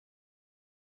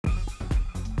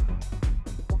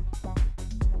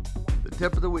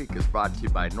tip of the week is brought to you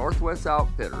by Northwest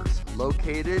Outfitters,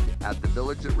 located at the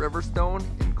Village at Riverstone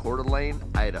in Coeur, Alene,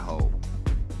 Idaho.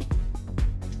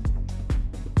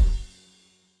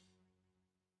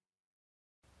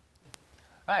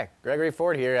 Hi, Gregory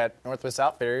Ford here at Northwest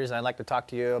Outfitters, and I'd like to talk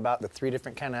to you about the 3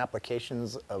 different kind of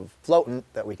applications of floatant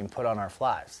that we can put on our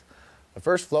flies. The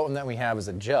first floatant that we have is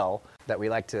a gel that we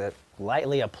like to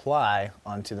lightly apply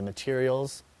onto the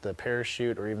materials, the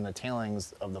parachute, or even the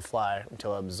tailings of the fly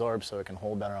until it absorbs so it can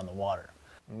hold better on the water.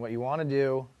 And what you want to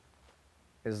do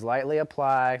is lightly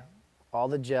apply all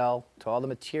the gel to all the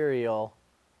material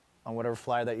on whatever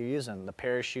fly that you're using, the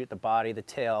parachute, the body, the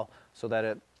tail, so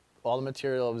that all the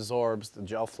material absorbs the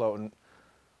gel floatant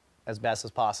as best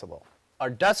as possible. Our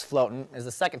dust floatant is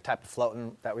the second type of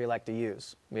floatant that we like to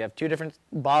use. We have 2 different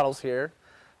bottles here.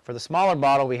 For the smaller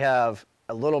bottle, we have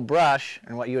a little brush,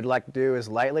 and what you would like to do is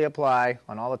lightly apply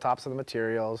on all the tops of the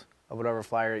materials of whatever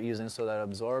fly you're using so that it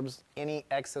absorbs any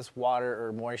excess water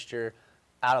or moisture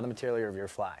out of the material of your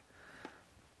fly.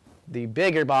 The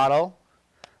bigger bottle,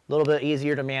 a little bit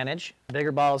easier to manage. The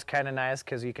bigger bottle is kind of nice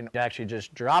because you can actually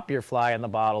just drop your fly in the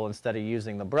bottle instead of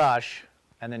using the brush,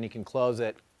 and then you can close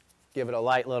it, give it a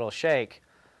light little shake,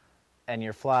 and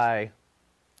your fly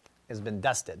has been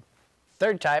dusted.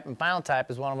 Third type and final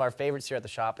type is one of our favorites here at the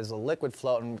shop, is a liquid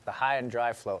floatant with the high and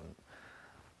dry floatant.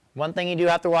 One thing you do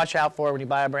have to watch out for when you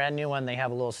buy a brand new one, they have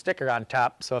a little sticker on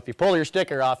top, so if you pull your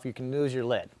sticker off, you can lose your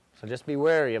lid. So just be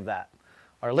wary of that.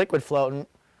 Our liquid floatant,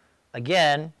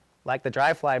 again, like the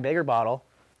dry fly bigger bottle,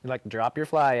 you like to drop your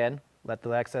fly in, let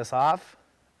the excess off,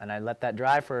 and I let that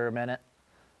dry for a minute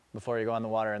before you go in the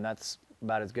water, and that's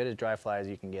about as good as dry fly as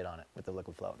you can get on it with the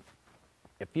liquid floatant.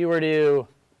 If you were to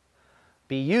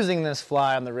be using this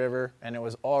fly on the river and it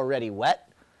was already wet,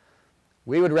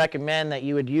 we would recommend that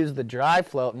you would use the dry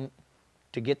floatant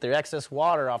to get the excess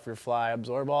water off your fly,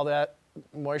 absorb all that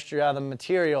moisture out of the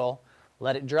material,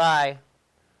 let it dry,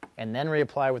 and then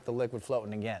reapply with the liquid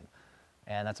floatant again.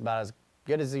 And that's about as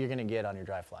good as you're going to get on your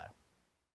dry fly.